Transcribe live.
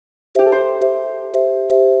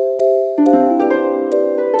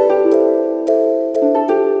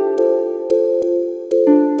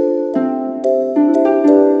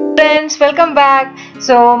welcome back.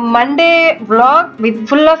 So Monday vlog with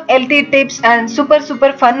full of healthy tips and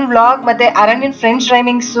super fun vlog. ಮತ್ತೆ ಅರಣ್ಯನ್ French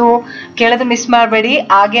rhymings ಕೇಳೋದು miss ಮಾಡಬೇಡಿ.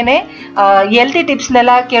 ಹಾಗೇನೆ healthy tips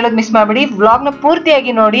ನೆಲ್ಲ ಕೇಳೋದು miss ಮಾಡಬೇಡಿ. ವ್ಲಾಗ್ ನ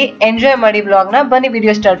ಪೂರ್ತಿಯಾಗಿ ನೋಡಿ, ಎಂಜಾಯ್ ಮಾಡಿ ವ್ಲಾಗ್ ನ. ಬನ್ನಿ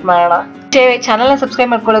ವಿಡಿಯೋ ಸ್ಟಾರ್ಟ್ ಮಾಡೋಣ. ಚಾನಲ್ ನ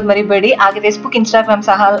ಸಬ್ಸ್ಕ್ರೈಬ್ ಮಾಡ್ಕೊಳ್ಳೋದು ಮರಿಬೇಡಿ. ಹಾಗೆ ಫೇಸ್ಬುಕ್, ಇನ್ಸ್ಟಾಗ್ರಾಮ್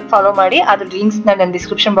ಸಹ ಫಾಲೋ ಮಾಡಿ. ಅದ್ರ ಲಿಂಕ್ಸ್ ನಾನು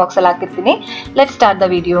ಡಿಸ್ಕ್ರಿಪ್ಷನ್ ಬಾಕ್ಸ್ ಅಲ್ಲಿ ಹಾಕಿರ್ತೀನಿ. Let's start the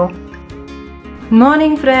video.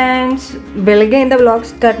 Morning friends, ಬೆಳಗ್ಗೆಯಿಂದ ವ್ಲಾಗ್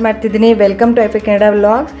ಸ್ಟಾರ್ಟ್ ಮಾಡ್ತಿದ್ದೀನಿ. Welcome to Hi5 Kannada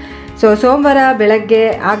vlogs. So ಸೋಮವಾರ ಬೆಳಗ್ಗೆ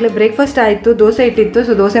ಆಗಲೇ ಬ್ರೇಕ್ಫಾಸ್ಟ್ ಆಯಿತು, ದೋಸೆ ಇಟ್ಟಿತ್ತು.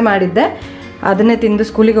 ಸೊ ದೋಸೆ ಮಾಡಿದ್ದೆ, ಅದನ್ನೇ ತಿಂದು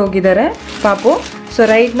ಸ್ಕೂಲಿಗೆ ಹೋಗಿದ್ದಾರೆ ಪಾಪು. ಸೊ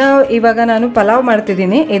ರೈಟ್ ನಾವು ಇವಾಗ ನಾನು ಪಲಾವ್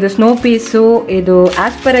ಮಾಡ್ತಿದ್ದೀನಿ. ಇದು ಸ್ನೋ ಪೀಸು, ಇದು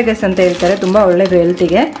ಆಸ್ಪರಗಸ್ ಅಂತ ಹೇಳ್ತಾರೆ, ತುಂಬ ಒಳ್ಳೆಯದು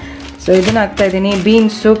ಹೆಲ್ತಿಗೆ. ಸೊ ಇದನ್ನು ಹಾಕ್ತಾಯಿದ್ದೀನಿ,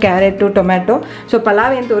 beans, carrot, tomato. So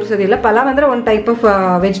pulao ಏನು ತೋರಿಸೋದಿಲ್ಲ. ಪಲಾವ್ ಅಂದರೆ ಒಂದು ಟೈಪ್ ಆಫ್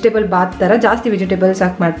ವೆಜಿಟೇಬಲ್ ಬಾತ್ ಥರ, ಜಾಸ್ತಿ ವೆಜಿಟೇಬಲ್ಸ್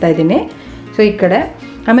ಹಾಕಿ ಮಾಡ್ತಾಯಿದ್ದೀನಿ. ಸೊ ಈ ಕಡೆ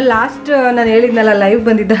ಆಮೇಲೆ ಲಾಸ್ಟ್ ನಾನು ಹೇಳಿದ್ನಲ್ಲ ಲೈವ್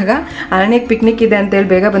ಬಂದಿದ್ದಾಗ ಅರಣ್ಯಕ್ಕೆ ಪಿಕ್ನಿಕ್ ಇದೆ ಅಂತೇಳಿ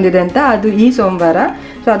ಬೇಗ ಬಂದಿದೆ ಅಂತ, ಅದು ಈ ಸೋಮವಾರ.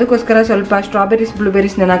 ಸೊ ಅದಕ್ಕೋಸ್ಕರ ಸ್ವಲ್ಪ ಸ್ಟ್ರಾಬೆರೀಸ್,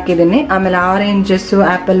 ಬ್ಲೂಬೆರೀಸ್ ನಾನು ಹಾಕಿದ್ದೀನಿ. ಆಮೇಲೆ ಆರೆಂಜಸ್ಸು,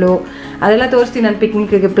 ಆ್ಯಪಲ್ಲು ಅದೆಲ್ಲ ತೋರಿಸ್ತೀನಿ ನಾನು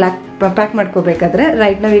ಪಿಕ್ನಿಕ್ಗೆ ಪ್ಯಾಕ್ ಮಾಡ್ಕೋಬೇಕಾದ್ರೆ.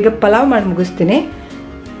 ರೈಟ್ ನಾವೀಗ ಪಲಾವ್ ಮಾಡಿ ಮುಗಿಸ್ತೀನಿ.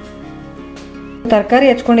 ತರಕಾರಿ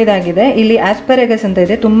ಹೆಚ್ಕೊಂಡಿದ್ದಾಗಿದೆ. ಇಲ್ಲಿ ಆಸ್ಪರಗಸ್ ಅಂತ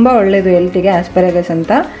ಇದೆ, ತುಂಬ ಒಳ್ಳೆಯದು ಹೆಲ್ತಿಗೆ ಆಸ್ಪರಗಸ್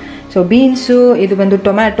ಅಂತ. ಸೊ ಬೀನ್ಸು, ಇದು ಬಂದು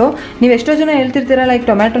ಟೊಮ್ಯಾಟೊ. ನೀವು ಎಷ್ಟೋ ಜನ ಹೇಳ್ತಿರ್ತೀರ ಲೈಕ್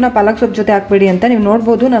ಟೊಮ್ಯಾಟೊನ ಪಾಲಕ್ ಸೊಪ್ಪು ಜೊತೆ ಹಾಕ್ಬೇಡಿ ಅಂತ. ನೀವು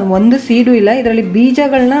ನೋಡ್ಬೋದು ನಾನು ಒಂದು ಸೀಡು ಇಲ್ಲ ಇದರಲ್ಲಿ.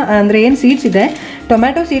 ಬೀಜಗಳನ್ನ ಅಂದರೆ ಏನು ಸೀಡ್ಸ್ ಇದೆ,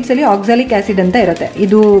 ಟೊಮ್ಯಾಟೊ ಸೀಡ್ಸಲ್ಲಿ ಆಕ್ಸಾಲಿಕ್ ಆ್ಯಸಿಡ್ ಅಂತ ಇರುತ್ತೆ.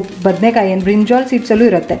 ಇದು ಬದನೆಕಾಯಿ ಏನು ಬ್ರಿಂಜಾಲ್ ಸೀಡ್ಸಲ್ಲೂ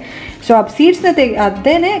ಇರುತ್ತೆ. ಸೊ ಆ ಸೀಡ್ಸ್ನ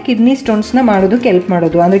ಅದೇನೇ ಕಿಡ್ನಿ ಸ್ಟೋನ್ಸ್ನ ಮಾಡೋದಕ್ಕೆ ಹೆಲ್ಪ್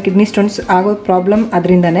ಮಾಡೋದು. ಅಂದರೆ ಕಿಡ್ನಿ ಸ್ಟೋನ್ಸ್ ಆಗೋ ಪ್ರಾಬ್ಲಮ್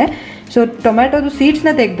ಅದರಿಂದನೇ. ಸೊ ಟೊಮ್ಯಾಟೊದು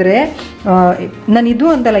ಸೀಡ್ಸ್ನ ತೆಗೆದ್ರೆ, ನಾನು ಇದು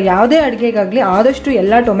ಅಂತಲ್ಲ, ಯಾವುದೇ ಅಡುಗೆಗಾಗಲಿ ಆದಷ್ಟು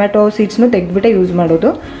ಎಲ್ಲ ಟೊಮ್ಯಾಟೊ ಸೀಡ್ಸ್ನು ತೆಗೆದ್ಬಿಟ್ಟೆ ಯೂಸ್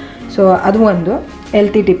ಮಾಡೋದು. ಸೊ ಅದು ಒಂದು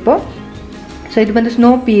ಹೆಲ್ತಿ ಟಿಪ್ಪು. ಸೊ ಇದು ಬಂದು ಸ್ನೋ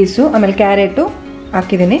ಪೀಸು, ಆಮೇಲೆ ಕ್ಯಾರೆಟು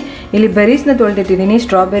ಹಾಕಿದ್ದೀನಿ. ಇಲ್ಲಿ ಬೆರೀಸ್ನ ತೊಳೆದಿಟ್ಟಿದ್ದೀನಿ,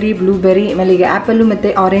 ಸ್ಟ್ರಾಬೆರಿ, ಬ್ಲೂಬೆರಿ, ಆಮೇಲೆ ಈಗ ಆ್ಯಪಲ್ಲು ಮತ್ತು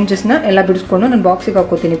ಆರೆಂಜಸ್ನ ಎಲ್ಲ ಬಿಡಿಸ್ಕೊಂಡು ನಾನು ಬಾಕ್ಸಿಗೆ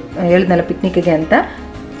ಹಾಕೋತೀನಿ, ಹೇಳಿದ್ನಲ್ಲ ಪಿಕ್ನಿಕ್ಗೆ ಅಂತ.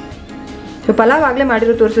 ಸೊ ಪಲಾವ್ ಆಗಲೇ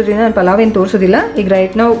ಮಾಡಿರೋ ತೋರಿಸೋದ್ರಿಂದ ನಾನು ಪಲಾವ್ ಏನು ತೋರಿಸೋದಿಲ್ಲ. ಈಗ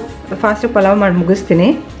ರೈಟ್ ನಾವು ಫಾಸ್ಟಾಗಿ ಪಲಾವ್ ಮಾಡಿ ಮುಗಿಸ್ತೀನಿ.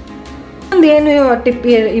 ಒಂದು ಏನು ಟಿಪ್,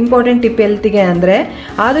 ಇಂಪಾರ್ಟೆಂಟ್ ಟಿಪ್ ಹೆಲ್ತಿಗೆ ಅಂದರೆ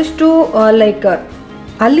ಆದಷ್ಟು ಲೈಕ್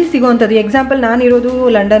ಅಲ್ಲಿ ಸಿಗೋವಂಥದ್ದು. Example ನಾನಿರೋದು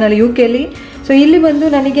ಲಂಡನಲ್ಲಿ, UK. ಸೊ ಇಲ್ಲಿ ಬಂದು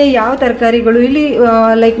ನನಗೆ ಯಾವ ತರಕಾರಿಗಳು ಇಲ್ಲಿ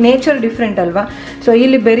ಲೈಕ್ ನೇಚರ್ ಡಿಫ್ರೆಂಟ್ ಅಲ್ವಾ. ಸೊ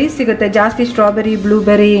ಇಲ್ಲಿ ಬೆರೀಸ್ ಸಿಗುತ್ತೆ ಜಾಸ್ತಿ, strawberry,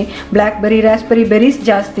 blueberry, BlackBerry, raspberry berries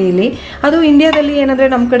ಜಾಸ್ತಿ ಇಲ್ಲಿ. ಅದು ಇಂಡಿಯಾದಲ್ಲಿ ಏನಂದರೆ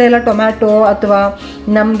ನಮ್ಮ ಕಡೆ ಎಲ್ಲ ಟೊಮ್ಯಾಟೊ ಅಥವಾ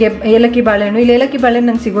ನಮಗೆ ಏಲಕ್ಕಿ ಬಾಳೆಹಣ್ಣು, ಇಲ್ಲಿ ಏಲಕ್ಕಿ ಬಾಳೆಹಣ್ಣು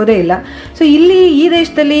ನಂಗೆ ಸಿಗೋದೇ ಇಲ್ಲ. ಸೊ ಇಲ್ಲಿ ಈ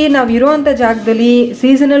ದೇಶದಲ್ಲಿ ನಾವು ಇರೋವಂಥ ಜಾಗದಲ್ಲಿ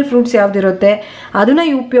ಸೀಸನಲ್ ಫ್ರೂಟ್ಸ್ ಯಾವುದಿರುತ್ತೆ ಅದನ್ನು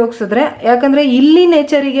ಉಪಯೋಗಿಸಿದ್ರೆ, ಯಾಕಂದರೆ ಇಲ್ಲಿ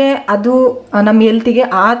ನೇಚರಿಗೆ ಅದು ನಮ್ಮ ಹೆಲ್ತಿಗೆ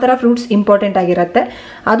ಆ ಥರ ಫ್ರೂಟ್ಸ್ ಇಂಪಾರ್ಟೆಂಟ್ ಆಗಿರುತ್ತೆ.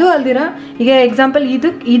 ಅದು ಅಲ್ದಿರ ಈಗ ಎಕ್ಸಾಂಪಲ್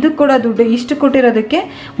ಇದಕ್ಕೆ ಕೂಡ ದುಡ್ಡು ಇಷ್ಟು ಕೊಟ್ಟಿರೋದಕ್ಕೆ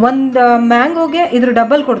ಒಂದು ಮ್ಯಾಂಗೋಗೆ ಇದ್ರ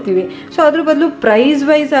ಡಬಲ್ ಕೊಡ್ತೀವಿ. ಸೊ ಅದ್ರ ಬದಲು ಪ್ರೈಸ್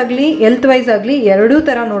ವೈಸ್ ಆಗಲಿ ಹೆಲ್ತ್ ವೈಸ್ ಆಗಲಿ ಎರಡೂ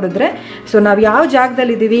ಥರ ನೋಡಿದ್ರೆ, ಸೊ ನಾವು ಯಾವ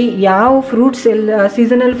ಜಾಗದಲ್ಲಿದ್ದೀವಿ, ಯಾವ ಫ್ರೂಟ್ಸ್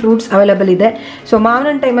ಸೀಸನಲ್ ಫ್ರೂಟ್ಸ್ ಅವೈಲೇಬಲ್ ಇದೆ. ಸೊ ಮಾವಿನ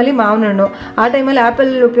ಹಣ್ಣು ಟೈಮಲ್ಲಿ ಮಾವಿನ ಹಣ್ಣು, ಆ ಟೈಮಲ್ಲಿ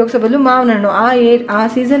ಆ್ಯಪಲ್ ಉಪಯೋಗಿಸೋ ಬದಲು ಮಾವಿನ ಹಣ್ಣು, ಆ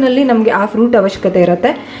ಸೀಸನಲ್ಲಿ ನಮಗೆ ಆ ಫ್ರೂಟ್ ಅವಶ್ಯಕತೆ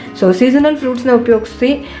ಇರುತ್ತೆ. ಸೊ ಸೀಸನಲ್ ಫ್ರೂಟ್ಸ್ನ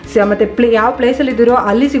ಉಪಯೋಗಿಸಿ, ಮತ್ತು ಯಾವ ಪ್ಲೇಸಲ್ಲಿ ಇದ್ದೀರೋ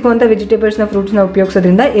ಅಲ್ಲಿ ಸಿಗುವಂಥ ವೆಜಿಟೇಬಲ್ಸ್ನ, ಫ್ರೂಟ್ಸ್ನ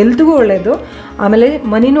ಉಪಯೋಗಿಸೋದ್ರಿಂದ ಹೆಲ್ತ್ಗೂ ಒಳ್ಳೆಯದು. ಆಮೇಲೆ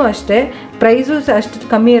ಮನಿನೂ ಅಷ್ಟೇ, ಪ್ರೈಸು ಅಷ್ಟು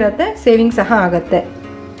ಕಮ್ಮಿ ಇರುತ್ತೆ, ಸೇವಿಂಗ್ ಸಹ ಆಗುತ್ತೆ.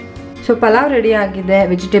 ಸೊ ಪಲಾವ್ ರೆಡಿ ಆಗಿದೆ,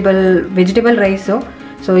 ವೆಜಿಟೇಬಲ್ ರೈಸು.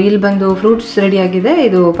 ಸೊ ಇಲ್ಲಿ ಬಂದು ಫ್ರೂಟ್ಸ್ ರೆಡಿ ಆಗಿದೆ.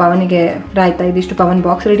 ಇದು ಪವನಿಗೆ ರಾಯ್ತಾ, ಇದಿಷ್ಟು ಪವನ್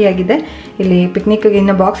ಬಾಕ್ಸ್ ರೆಡಿ ಆಗಿದೆ. ಇಲ್ಲಿ ಪಿಕ್ನಿಕ್ಗೆ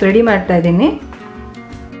ಇನ್ನು ಬಾಕ್ಸ್ ರೆಡಿ ಮಾಡ್ತಾ ಇದ್ದೀನಿ.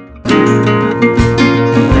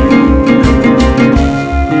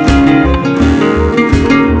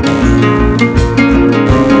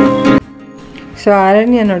 ಸೊ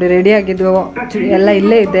ಅರಣ್ಯ ನೋಡಿ ರೆಡಿ ಆಗಿದ್ದು ಎಲ್ಲ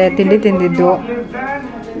ಇಲ್ಲೇ ಇದೆ, ತಿಂಡಿ ತಿಂದಿದ್ದು.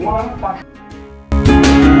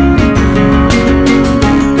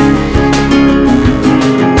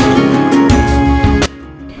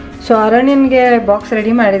 ಸೊ ಅರಣ್ಯನ್ಗೆ ಬಾಕ್ಸ್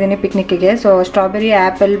ರೆಡಿ ಮಾಡಿದ್ದೀನಿ ಪಿಕ್ನಿಕ್ಕಿಗೆ. ಸೊ ಸ್ಟ್ರಾಬೆರಿ,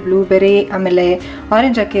 ಆ್ಯಪಲ್, ಬ್ಲೂಬೆರಿ, ಆಮೇಲೆ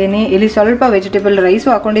ಆರೆಂಜ್ ಹಾಕಿದ್ದೀನಿ. ಇಲ್ಲಿ ಸ್ವಲ್ಪ ವೆಜಿಟೇಬಲ್ ರೈಸು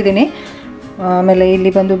ಹಾಕ್ಕೊಂಡಿದ್ದೀನಿ. ಆಮೇಲೆ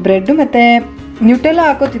ಇಲ್ಲಿ ಬಂದು ಬ್ರೆಡ್ಡು ಮತ್ತು ನ್ಯೂಟೆಲ್ಲ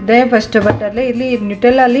ಹಾಕೋತಿದ್ದೆ ಫಸ್ಟ್, ಬಟ್ ಅಲ್ಲೇ ಇಲ್ಲಿ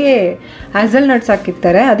ನ್ಯೂಟೆಲ್ಲಲ್ಲಿ ಹ್ಯಾಸಲ್ ನಟ್ಸ್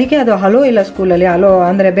ಹಾಕಿರ್ತಾರೆ, ಅದಕ್ಕೆ ಅದು ಹಲೋ ಇಲ್ಲ ಸ್ಕೂಲಲ್ಲಿ. ಹಲೋ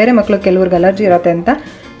ಅಂದರೆ ಬೇರೆ ಮಕ್ಕಳು ಕೆಲವ್ರಿಗೆ ಅಲರ್ಜಿ ಇರುತ್ತೆ ಅಂತ.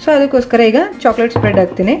 ಸೊ ಅದಕ್ಕೋಸ್ಕರ ಈಗ ಚಾಕ್ಲೇಟ್ ಸ್ಪ್ರೆಡ್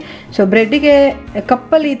ಹಾಕ್ತೀನಿ. ಸೊ ಬ್ರೆಡ್ಡಿಗೆ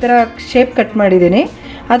ಕಪ್ಪಲ್ಲಿ ಈ ಥರ ಶೇಪ್ ಕಟ್ ಮಾಡಿದ್ದೀನಿ.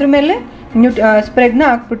 ಅದ್ರ ಮೇಲೆ ಸ್ಪ್ರೆಡ್ನ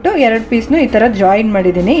ಹಾಕ್ಬಿಟ್ಟು 2 ಪೀಸ್ನು ಈ ಥರ ಜಾಯಿನ್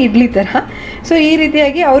ಮಾಡಿದ್ದೀನಿ, ಇಡ್ಲಿ ಥರ. ಸೊ ಈ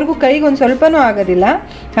ರೀತಿಯಾಗಿ ಅವ್ರಿಗೂ ಕೈಗೆ ಒಂದು ಸ್ವಲ್ಪನೂ ಆಗೋದಿಲ್ಲ,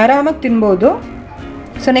 ಆರಾಮಾಗಿ ತಿನ್ಬೋದು.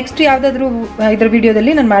 ಸೊ ನೆಕ್ಸ್ಟ್ ಯಾವುದಾದ್ರೂ ಇದ್ರ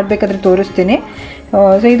ವಿಡಿಯೋದಲ್ಲಿ ನಾನು ಮಾಡಬೇಕಾದ್ರೆ ತೋರಿಸ್ತೀನಿ.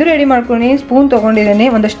 ಸೊ ಇದು ರೆಡಿ ಮಾಡ್ಕೊಂಡು ಸ್ಪೂನ್ ತೊಗೊಂಡಿದ್ದೀನಿ,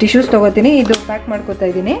 ಒಂದಷ್ಟು ಟಿಶ್ಯೂಸ್ ತೊಗೋತೀನಿ, ಇದು ಪ್ಯಾಕ್ ಮಾಡ್ಕೊತಾ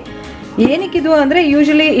ಇದ್ದೀನಿ. ಏನಕ್ಕಿದು ಅಂದರೆ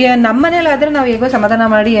ಯೂಶ್ವಲಿ ನಮ್ಮ ಮನೇಲಾದರೆ ನಾವು ಹೇಗೋ ಸಮಾಧಾನ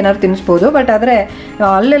ಮಾಡಿ ಏನಾದ್ರು ತಿನ್ನಿಸ್ಬೋದು. ಬಟ್ ಆದರೆ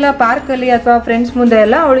ಅಲ್ಲೆಲ್ಲ ಪಾರ್ಕಲ್ಲಿ ಅಥವಾ ಫ್ರೆಂಡ್ಸ್ ಮುಂದೆ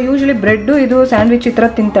ಎಲ್ಲ ಅವಳು ಯೂಶ್ವಲಿ ಬ್ರೆಡ್ಡು ಇದು ಸ್ಯಾಂಡ್ವಿಚ್ ಈ ಥರ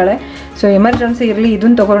ತಿಂತಾಳೆ. ಸೊ ಎಮರ್ಜೆನ್ಸಿ ಇರಲಿ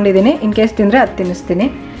ಇದನ್ನು ತೊಗೊಂಡಿದ್ದೀನಿ, ಇನ್ ಕೇಸ್ ತಿಂದರೆ ಅದು ತಿನ್ನಿಸ್ತೀನಿ.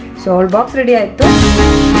 ಸೊ ಅವಳು ಬಾಕ್ಸ್ ರೆಡಿ ಆಯಿತು.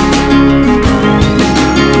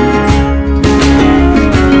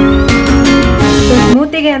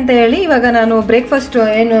 ಸ್ಮೂತಿಗೆ ಅಂತ ಹೇಳಿ ಇವಾಗ ನಾನು ಬ್ರೇಕ್ಫಾಸ್ಟ್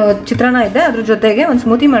ಏನು ಚಿತ್ರಾನ್ನ ಇದೆ ಅದ್ರ ಜೊತೆಗೆ ಒಂದು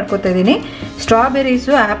ಸ್ಮೂತಿ ಮಾಡ್ಕೊತಾ ಇದ್ದೀನಿ.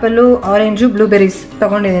 ಸ್ಟ್ರಾಬೆರೀಸು, ಆ್ಯಪಲು, ಆರೆಂಜು, ಬ್ಲೂಬೆರೀಸ್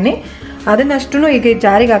ತೊಗೊಂಡಿದ್ದೀನಿ. ಅದನ್ನಷ್ಟು ಈಗ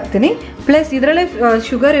ಜಾರಿಗೆ ಹಾಕ್ತೀನಿ. ಪ್ಲಸ್ ಇದರಲ್ಲೇ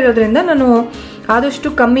ಶುಗರ್ ಇರೋದ್ರಿಂದ ನಾನು ಆದಷ್ಟು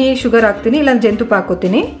ಕಮ್ಮಿ ಶುಗರ್ ಹಾಕ್ತೀನಿ, ಇಲ್ಲ ಜೇನುತುಪ್ಪ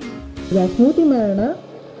ಹಾಕೋತೀನಿ. ಈಗ ಸ್ಮೂತಿ ಮಾಡೋಣ.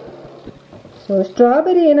 ಸೊ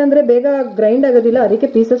ಸ್ಟ್ರಾಬೆರಿ ಏನಂದರೆ ಬೇಗ ಗ್ರೈಂಡ್ ಆಗೋದಿಲ್ಲ, ಅದಕ್ಕೆ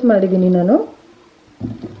ಪೀಸಸ್ ಮಾಡಿದ್ದೀನಿ ನಾನು.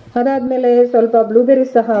 ಅದಾದಮೇಲೆ ಸ್ವಲ್ಪ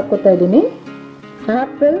ಬ್ಲೂಬೆರೀಸ್ ಸಹ ಹಾಕೋತಾ ಇದ್ದೀನಿ.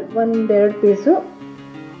 ಆ್ಯಪಲ್ 1-2 ಪೀಸು,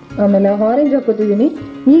 ಆಮೇಲೆ ಆರೆಂಜ್ ಹಾಕೋತಿದ್ದೀನಿ.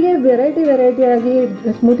 ಹೀಗೆ ವೆರೈಟಿಯಾಗಿ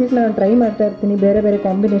ಸ್ಮೂತೀಸ್ನ ನಾನು ಟ್ರೈ ಮಾಡ್ತಾ ಇರ್ತೀನಿ ಬೇರೆ ಬೇರೆ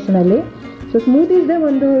ಕಾಂಬಿನೇಷನಲ್ಲಿ. ಸೊ ಸ್ಮೂತೀಸ್ದೇ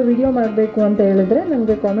ಒಂದು ವಿಡಿಯೋ ಮಾಡಬೇಕು ಅಂತ ಹೇಳಿದ್ರೆ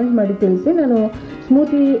ನನಗೆ ಕಾಮೆಂಟ್ ಮಾಡಿ ತಿಳಿಸಿ. ನಾನು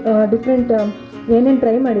ಸ್ಮೂತಿ ಡಿಫ್ರೆಂಟ್ ಏನೇನು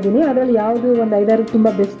ಟ್ರೈ ಮಾಡಿದ್ದೀನಿ ಅದರಲ್ಲಿ ಯಾವುದು ಒಂದು 5-6 ತುಂಬ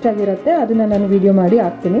ಬೆಸ್ಟ್ ಆಗಿರುತ್ತೆ ಅದನ್ನು ನಾನು ವಿಡಿಯೋ ಮಾಡಿ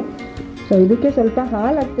ಹಾಕ್ತೀನಿ. ಸೊ ಇದಕ್ಕೆ ಸ್ವಲ್ಪ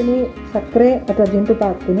ಹಾಲು ಹಾಕ್ತೀನಿ, ಸಕ್ಕರೆ ಅಥವಾ ಜೇನುತುಪ್ಪ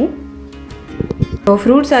ಹಾಕ್ತೀನಿ.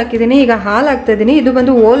 ಫ್ರೂಟ್ಸ್ ಹಾಕಿದ್ದೀನಿ. ಈಗ ಹಾಲು ಹಾಕ್ತಾಯಿದ್ದೀನಿ. ಇದು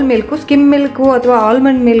ಬಂದು ಓಲ್ ಮಿಲ್ಕು, ಸ್ಕಿಮ್ ಮಿಲ್ಕು ಅಥವಾ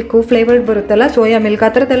ಆಲ್ಮಂಡ್ ಮಿಲ್ಕು, ಫ್ಲೇವರ್ಡ್ ಬರುತ್ತಲ್ಲ, ಸೋಯಾ ಮಿಲ್ಕ್, ಆ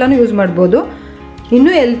ಥರದ್ದೆಲ್ಲನೂ ಯೂಸ್ ಮಾಡ್ಬೋದು,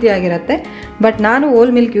 ಇನ್ನೂ ಹೆಲ್ತಿ ಆಗಿರುತ್ತೆ. ಬಟ್ ನಾನು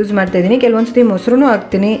ಓಲ್ ಮಿಲ್ಕ್ ಯೂಸ್ ಮಾಡ್ತಾಯಿದ್ದೀನಿ. ಕೆಲವೊಂದು ಸತಿ ಮೊಸರು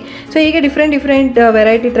ಹಾಕ್ತೀನಿ. ಸೊ ಹೀಗೆ ಡಿಫ್ರೆಂಟ್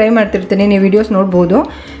ವೆರೈಟಿ ಟ್ರೈ ಮಾಡ್ತಿರ್ತೀನಿ, ನೀವು ವಿಡಿಯೋಸ್ ನೋಡ್ಬೋದು.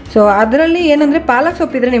 ಸೊ ಅದರಲ್ಲಿ ಏನಂದರೆ ಪಾಲಕ್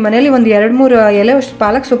ಸೊಪ್ಪಿದ್ರೆ ನಿಮ್ಮ ಮನೇಲಿ ಒಂದು 2-3 ಎಲೆ ಅಷ್ಟು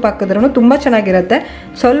ಪಾಲಕ್ ಸೊಪ್ಪು ಹಾಕಿದ್ರೂ ತುಂಬ ಚೆನ್ನಾಗಿರುತ್ತೆ.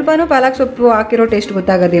 ಸ್ವಲ್ಪನೂ ಪಾಲಕ್ ಸೊಪ್ಪು ಹಾಕಿರೋ ಟೇಸ್ಟ್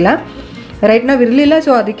ಗೊತ್ತಾಗೋದಿಲ್ಲ. ರೈಟ್ ನಾವು ಇರಲಿಲ್ಲ,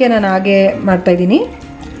 ಸೊ ಅದಕ್ಕೆ ನಾನು ಹಾಗೆ ಮಾಡ್ತಾಯಿದ್ದೀನಿ.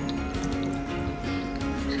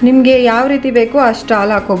 ನಿಮಗೆ ಯಾವ ರೀತಿ ಬೇಕೋ ಅಷ್ಟು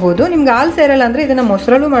ಹಾಲು ಹಾಕೋಬೋದು. ನಿಮ್ಗೆ ಹಾಲು ಸೇರಲ್ಲ ಅಂದರೆ ಇದನ್ನು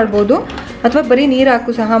ಮೊಸರಲ್ಲೂ ಮಾಡ್ಬೋದು ಅಥವಾ ಬರೀ ನೀರು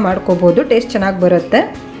ಹಾಕು ಸಹ ಮಾಡ್ಕೋಬೋದು, ಟೇಸ್ಟ್ ಚೆನ್ನಾಗಿ ಬರುತ್ತೆ.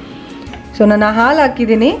 ಸೊ ನಾನು ಹಾಲು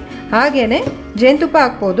ಹಾಕಿದ್ದೀನಿ. ಹಾಗೆಯೇ ಜೇನುತುಪ್ಪ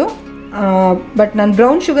ಹಾಕ್ಬೋದು, ಬಟ್ ನಾನು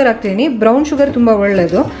ಬ್ರೌನ್ ಶುಗರ್ ಹಾಕ್ತೀನಿ. ಬ್ರೌನ್ ಶುಗರ್ ತುಂಬ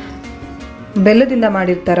ಒಳ್ಳೆಯದು, ಬೆಲ್ಲದಿಂದ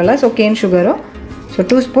ಮಾಡಿರ್ತಾರಲ್ಲ, so Kane sugar. So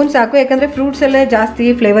 2 spoon ಸಾಕು, ಯಾಕಂದರೆ ಫ್ರೂಟ್ಸಲ್ಲೇ ಜಾಸ್ತಿ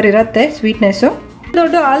ಫ್ಲೇವರ್ ಇರುತ್ತೆ, ಸ್ವೀಟ್ನೆಸ್ಸು.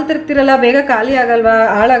 ದೊಡ್ಡ ಹಾಲು ತರ್ತಿರಲ್ಲ, ಬೇಗ ಖಾಲಿ ಆಗಲ್ವಾ,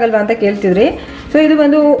 ಹಾಳಾಗಲ್ವಾ ಅಂತ ಕೇಳ್ತಿದ್ರಿ. ಸೊ ಇದು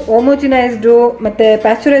ಬಂದು ಹೋಮೋಜಿನೈಸ್ಡು ಮತ್ತು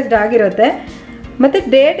ಪ್ಯಾಸ್ಚರೈಸ್ಡ್ ಆಗಿರುತ್ತೆ. ಮತ್ತು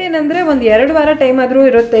ಡೇಟ್ ಏನಂದರೆ ಒಂದು 2 ವಾರ ಟೈಮ್ ಆದರೂ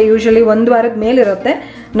ಇರುತ್ತೆ, ಯೂಶ್ವಲಿ 1 ವಾರದ ಮೇಲಿರುತ್ತೆ.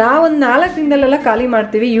 ನಾವೊಂದು 4 ದಿನದಲ್ಲೆಲ್ಲ ಖಾಲಿ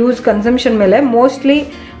ಮಾಡ್ತೀವಿ ಕನ್ಸಂಪ್ಷನ್ ಮೇಲೆ. ಮೋಸ್ಟ್ಲಿ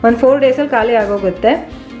ಒಂದು 4 ಡೇಸಲ್ಲಿ ಖಾಲಿ ಆಗೋಗುತ್ತೆ.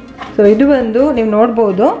 ಸೊ ಇದು ಬಂದು ನೀವು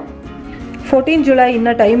ನೋಡ್ಬೋದು 14 ಜುಲೈ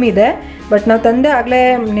ಇನ್ನೂ ಟೈಮ್ ಇದೆ. ಬಟ್ ನಾವು ತಂದೆ ಆಗಲೇ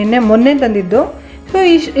ಮೊನ್ನೆ ತಂದಿದ್ದು. ಸೊ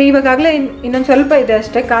ಇವಾಗಲೇ ಇನ್ನೊಂದು ಸ್ವಲ್ಪ ಇದೆ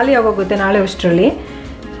ಅಷ್ಟೇ, ಖಾಲಿ ಆಗೋಗುತ್ತೆ ನಾಳೆ ಅಷ್ಟರಲ್ಲಿ.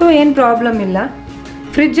 ಸೊ ಏನು ಪ್ರಾಬ್ಲಮ್ ಇಲ್ಲ.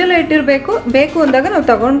 ಫ್ರಿಜ್ಜಲ್ಲೇ ಇಟ್ಟಿರಬೇಕು, ಬೇಕು ಅಂದಾಗ ನಾವು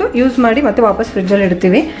ತಗೊಂಡು ಯೂಸ್ ಮಾಡಿ ಮತ್ತೆ ವಾಪಸ್ ಫ್ರಿಜ್ಜಲ್ಲಿ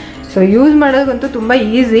ಇಡ್ತೀವಿ. ಸೊ ಯೂಸ್ ಮಾಡೋದಂತೂ ತುಂಬ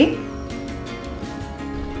ಈಸಿ.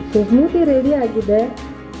 ಸ್ಮೂತಿ ರೆಡಿ ಆಗಿದೆ.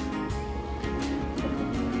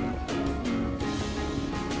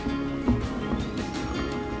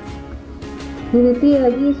 ಈ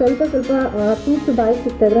ರೀತಿಯಾಗಿ ಸ್ವಲ್ಪ ಫ್ರೂಟ್ಸ್ ಬಾಯಿ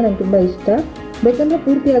ಸಿಗ್ತಾ ಇದ್ರೆ ನಂಗೆ ತುಂಬ ಇಷ್ಟ. ಬೇಕಂದರೆ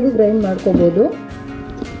ಪೂರ್ತಿಯಾಗಿ ಗ್ರೈಂಡ್ ಮಾಡ್ಕೋಬೋದು.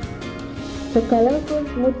 So colourful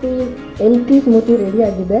smoothie, healthy smoothie ready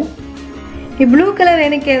ಆಗಿದೆ. ಈ ಬ್ಲೂ ಕಲರ್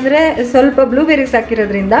ಏನಕ್ಕೆ ಅಂದರೆ ಸ್ವಲ್ಪ ಬ್ಲೂಬೆರೀಸ್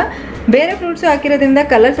ಹಾಕಿರೋದ್ರಿಂದ, ಬೇರೆ ಫ್ರೂಟ್ಸು ಹಾಕಿರೋದ್ರಿಂದ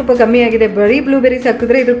ಕಲರ್ ಸ್ವಲ್ಪ ಕಮ್ಮಿ ಆಗಿದೆ. ಬರೀ ಬ್ಲೂಬೆರೀಸ್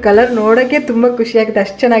ಹಾಕಿದ್ರೆ ಇದ್ರ ಕಲರ್ ನೋಡೋಕ್ಕೆ ತುಂಬ ಖುಷಿಯಾಗುತ್ತೆ,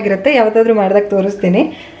 ಅಷ್ಟು ಚೆನ್ನಾಗಿರುತ್ತೆ. ಯಾವತ್ತಾದರೂ ಮಾಡಿದಾಗ ತೋರಿಸ್ತೀನಿ.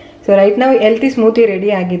 ಸೊ ರೈಟ್ ನಾವು ಹೆಲ್ತಿ ಸ್ಮೂತಿ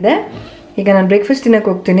ರೆಡಿ ಆಗಿದೆ. ಈಗ ನಾನು ಬ್ರೇಕ್ಫಾಸ್ಟ್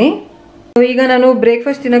ತಿನ್ನೋಕ್ಕೆ ಹೋಗ್ತೀನಿ. ಈಗ ನಾನು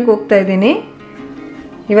ಬ್ರೇಕ್ಫಾಸ್ಟ್ ತಿನ್ನೋಕ್ಕೆ ಹೋಗ್ತಾ ಇದ್ದೀನಿ.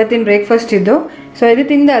 ಇವತ್ತಿನ ಬ್ರೇಕ್ಫಾಸ್ಟ್ ಇದು. ಸೊ ಇದು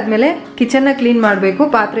ತಿಂದಾದ್ಮೇಲೆ ಕಿಚನ್ನ ಕ್ಲೀನ್ ಮಾಡಬೇಕು.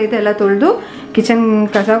 ಪಾತ್ರೆ ಇದೆಲ್ಲ ತೊಳೆದು ಕಿಚನ್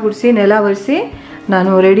ಕಸ ಗುಡಿಸಿ ನೆಲ ಒರೆಸಿ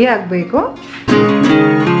ನಾನು ರೆಡಿ ಆಗಬೇಕು.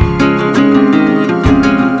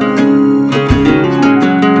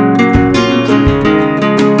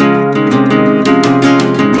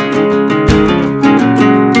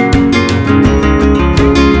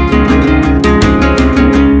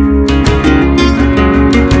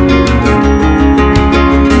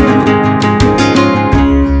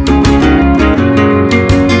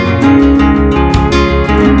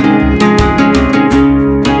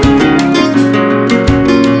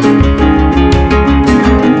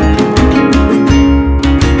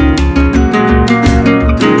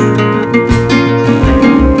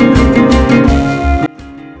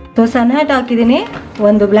 ಸೊ ಸನ್ ಹ್ಯಾಟ್ ಹಾಕಿದ್ದೀನಿ,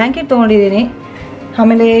 ಒಂದು ಬ್ಲ್ಯಾಂಕೆಟ್ ತೊಗೊಂಡಿದ್ದೀನಿ.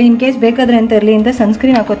 ಆಮೇಲೆ ಇನ್ ಕೇಸ್ ಬೇಕಾದರೆ ಅಂತ ಇರಲಿ ಅಂತ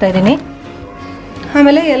ಸನ್ಸ್ಕ್ರೀನ್ ಹಾಕೋತಾ ಇದ್ದೀನಿ.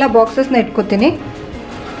 ಆಮೇಲೆ ಎಲ್ಲ ಬಾಕ್ಸಸ್ನ ಇಟ್ಕೋತೀನಿ.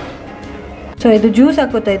 ಸೊ ಇದು ಜ್ಯೂಸ್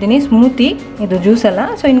ಹಾಕೋತಾ ಇದ್ದೀನಿ, ಸ್ಮೂತಿ ಇದು ಜ್ಯೂಸ್ ಅಲ್ಲ.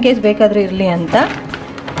 ಸೊ ಇನ್ ಕೇಸ್ ಬೇಕಾದರೆ ಇರಲಿ ಅಂತ.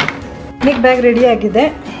 ಪಿಕ್ನಿಕ್ ಬ್ಯಾಗ್ ರೆಡಿ ಆಗಿದೆ.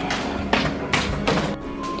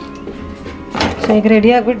 ಸೊ ಈಗ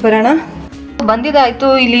ರೆಡಿ ಆಗ್ಬಿಟ್ಟು ಬರೋಣ. ಬಂದಿದ್ದಾಯ್ತು.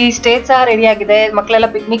 ಇಲ್ಲಿ ಸ್ಟೇಜ್ ಸಹ ರೆಡಿ ಆಗಿದೆ. ಮಕ್ಕಳೆಲ್ಲ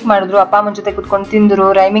ಪಿಕ್ನಿಕ್ ಮಾಡಿದ್ರು, ಅಪ್ಪ ಅಮ್ಮನ ಜೊತೆ ಕುತ್ಕೊಂಡು ತಿಂದ್ರು,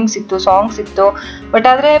 ರೈಮಿಂಗ್ಸ್ ಇತ್ತು, ಸಾಂಗ್ಸ್ ಇತ್ತು. ಬಟ್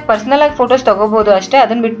ಆದರೆ ಪರ್ಸನಲ್ ಆಗಿ ಫೋಟೋಸ್ ತಗೋಬಹುದು ಅಷ್ಟೇ.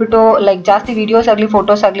 ಅದನ್ನ ಬಿಟ್ಬಿಟ್ಟು ಲೈಕ್ ಜಾಸ್ತಿ ವಿಡಿಯೋಸ್ ಆಗಲಿ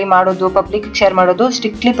ಫೋಟೋಸ್ ಆಗಲಿ ಮಾಡೋದು, ಪಬ್ಲಿಕ್ ಶೇರ್ ಮಾಡೋದು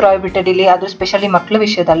ಸ್ಟ್ರಿಕ್ಟ್ಲಿ ಪ್ರಾಹಿಬಿಟೆಡ್ ಇಲ್ಲಿ, ಅದು ಸ್ಪೆಷಲಿ ಮಕ್ಕಳ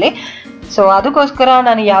ವಿಷಯದಲ್ಲಿ. ಸೊ ಅದಕ್ಕೋಸ್ಕರ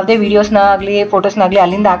ನಾನು ಯಾವುದೇ ವಿಡಿಯೋಸ್ನ ಆಗಲಿ ಫೋಟೋಸ್ನ ಆಗಲಿ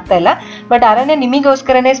ಅಲ್ಲಿಂದ ಆಗ್ತಾ ಇಲ್ಲ. ಬಟ್ ಅರಣ್ಯ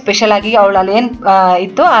ನಿಮಗೋಸ್ಕರನೇ ಸ್ಪೆಷಲ್ ಆಗಿ ಅವಳು ಅಲ್ಲಿ ಏನು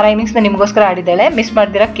ಇತ್ತು ಆ ರೈಮಿಂಗ್ಸ್ನ ನಿಮಗೋಸ್ಕರ ಆಡಿದ್ದಾಳೆ. ಮಿಸ್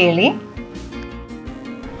ಮಾಡ್ದಿರಾ ಕೇಳಿ.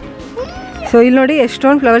 ಸೊ ಇಲ್ಲಿ ನೋಡಿ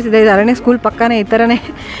ಎಷ್ಟೊಂದು ಫ್ಲವರ್ಸ್ ಇದೆ. ಇದು ಅರಣ್ಯ ಸ್ಕೂಲ್ ಪಕ್ಕನೇ ಈ ಥರನೇ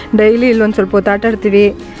ಡೈಲಿ ಇಲ್ಲೊಂದು ಸ್ವಲ್ಪ ಹೊತ್ತು ಆಟ ಆಡ್ತೀವಿ.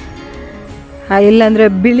 ಇಲ್ಲಾಂದರೆ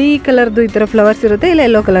ಬಿಳಿ ಕಲರ್ದು ಈ ಥರ ಫ್ಲವರ್ಸ್ ಇರುತ್ತೆ, ಇಲ್ಲ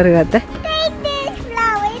ಯೆಲ್ಲೋ ಕಲರ್ ಇರುತ್ತೆ.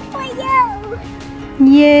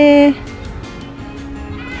 ಯೇ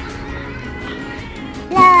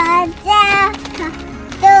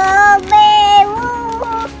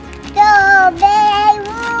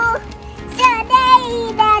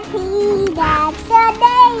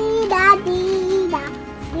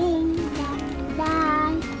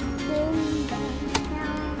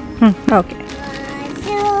ಓಕೆ.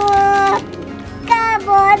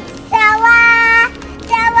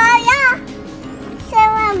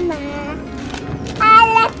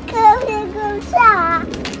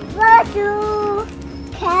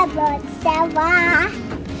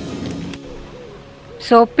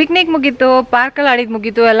 ಸೊ ಪಿಕ್ನಿಕ್ ಮುಗೀತು, ಪಾರ್ಕಲ್ಲಿ ಆಡಿದ್ದು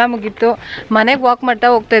ಮುಗೀತು, ಎಲ್ಲ ಮುಗೀತು. ಮನೆಗೆ ವಾಕ್ ಮಾಡ್ತಾ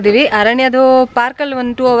ಹೋಗ್ತಾ ಇದ್ದೀವಿ. ಅರಣ್ಯದು ಪಾರ್ಕಲ್ಲಿ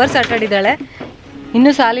ಒಂದು 2 hours ಆಟಾಡಿದ್ದಾಳೆ,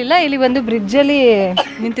 ಇನ್ನೂ ಸಾಲಿಲ್ಲ. ಇಲ್ಲಿ ಒಂದು ಬ್ರಿಡ್ಜಲ್ಲಿ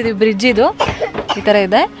ನಿಂತಿದ್ದೀವಿ. ಬ್ರಿಡ್ಜ್ ಇದು ಈ ಥರ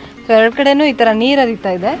ಇದೆ. ಸೊ 2 ಕಡೆನೂ ಈ ಥರ ನೀರು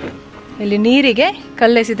ಹರಿತಾ ಇದೆ. ಇಲ್ಲಿ ನೀರಿಗೆ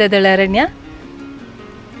ಕಲ್ಲೆಸಿತಾ ಇದ್ದಾಳೆ ಅರಣ್ಯ.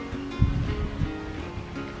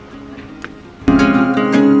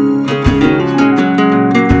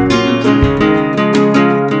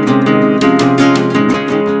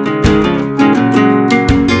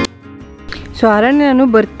 ಸೊ ಅರಣ್ಯನು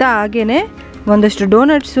ಬರ್ತಾ ಹಾಗೇ ಒಂದಷ್ಟು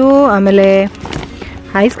ಡೋನಟ್ಸು, ಆಮೇಲೆ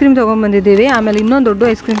ಐಸ್ ಕ್ರೀಮ್ ತೊಗೊಂಡ್ಬಂದಿದ್ದೀವಿ. ಆಮೇಲೆ ಇನ್ನೊಂದು ದೊಡ್ಡ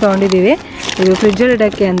ಐಸ್ ಕ್ರೀಮ್ ತೊಗೊಂಡಿದ್ದೀವಿ, ಇದು ಫ್ರಿಜ್ಜಲ್ಲಿ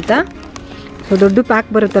ಇಡೋಕ್ಕೆ ಅಂತ. ಸೊ ದೊಡ್ಡ ಪ್ಯಾಕ್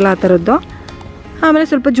ಬರುತ್ತಲ್ಲ ಆ ಥರದ್ದು. ಆಮೇಲೆ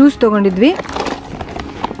ಸ್ವಲ್ಪ ಜ್ಯೂಸ್ ತೊಗೊಂಡಿದ್ವಿ.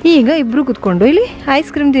 ಈಗ ಇಬ್ಬರು ಕೂತ್ಕೊಂಡು ಇಲ್ಲಿ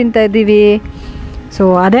ಐಸ್ ಕ್ರೀಮ್ ತಿಂತಾಯಿದ್ದೀವಿ. ಸೊ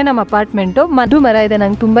ಅದೇ ನಮ್ಮ ಅಪಾರ್ಟ್ಮೆಂಟು. ಮಧು ಮರ ಇದೆ,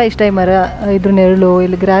 ನಂಗೆ ತುಂಬ ಇಷ್ಟ ಈ ಮರ. ಇದ್ರ ನೆರಳು,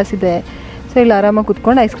 ಇಲ್ಲಿ ಗ್ರಾಸ್ ಇದೆ. ಸೊ ಇಲ್ಲಿ ಆರಾಮಾಗಿ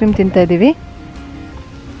ಕೂತ್ಕೊಂಡು ಐಸ್ ಕ್ರೀಮ್ ತಿಂತಾಯಿದ್ದೀವಿ.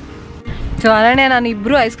 ಸೊ ಅರಣ್ಯ ನಾನು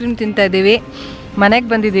ಇಬ್ಬರು ಐಸ್ ಕ್ರೀಮ್ ತಿಂತಾಯಿದ್ದೀವಿ. ಮನೆಗೆ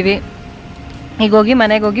ಬಂದಿದ್ದೀವಿ. ಈಗ ಹೋಗಿ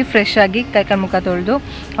ಮನೆಗೆ ಹೋಗಿ ಫ್ರೆಶ್ ಆಗಿ ಕೈಕಾಲು ಮುಖ ತೊಳೆದು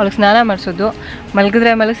ಅವಳಿಗೆ ಸ್ನಾನ ಮಾಡಿಸೋದು.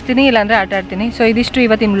 ಮಲಗಿದ್ರೆ ಮಲಗಿಸ್ತೀನಿ, ಇಲ್ಲಾಂದರೆ ಆಟ ಆಡ್ತೀನಿ. ಸೊ ಇದಿಷ್ಟು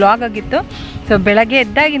ಇವತ್ತಿನ ವ್ಲಾಗ್ ಆಗಿತ್ತು. ಸೊ ಬೆಳಗ್ಗೆ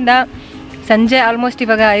ಎದ್ದಾಗಿಂದ ಸಂಜೆ ಆಲ್ಮೋಸ್ಟ್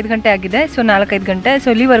ಇವಾಗ 5 ಗಂಟೆ ಆಗಿದೆ. ಸೊ 4-5 ಗಂಟೆ. ಸೊ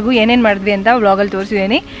ಇಲ್ಲಿವರೆಗೂ ಏನೇನು ಮಾಡಿದ್ವಿ ಅಂತ ವ್ಲಾಗಲ್ಲಿ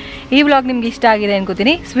ತೋರಿಸಿದ್ದೀನಿ. ಈ ವ್ಲಾಗ್ ನಿಮ್ಗೆ ಇಷ್ಟ ಆಗಿದೆ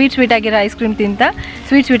ಅನ್ಕೋತೀನಿ. ಸ್ವೀಟಾಗಿರೋ ಐಸ್ ಕ್ರೀಮ್ ತಿಂತ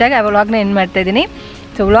ಸ್ವೀಟಾಗಿ ಆ ವ್ಲಾಗ್ನ ಎಂಡ್ ಮಾಡ್ತಾಯಿದ್ದೀನಿ.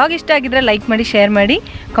 ಸೊ ವ್ಲಾಗ್ ಇಷ್ಟ ಆಗಿದ್ರೆ ಲೈಕ್ ಮಾಡಿ, ಶೇರ್ ಮಾಡಿ,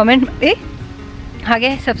 ಕಾಮೆಂಟ್ ಮಾಡಿ, ಹಾಗೆ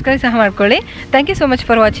ಸಬ್ಸ್ಕ್ರೈಬ್ ಸಹ ಮಾಡ್ಕೊಳ್ಳಿ. Thank you so much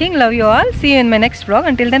for watching. Love you all. C you in my next vlog.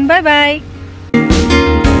 Until then, bye bye.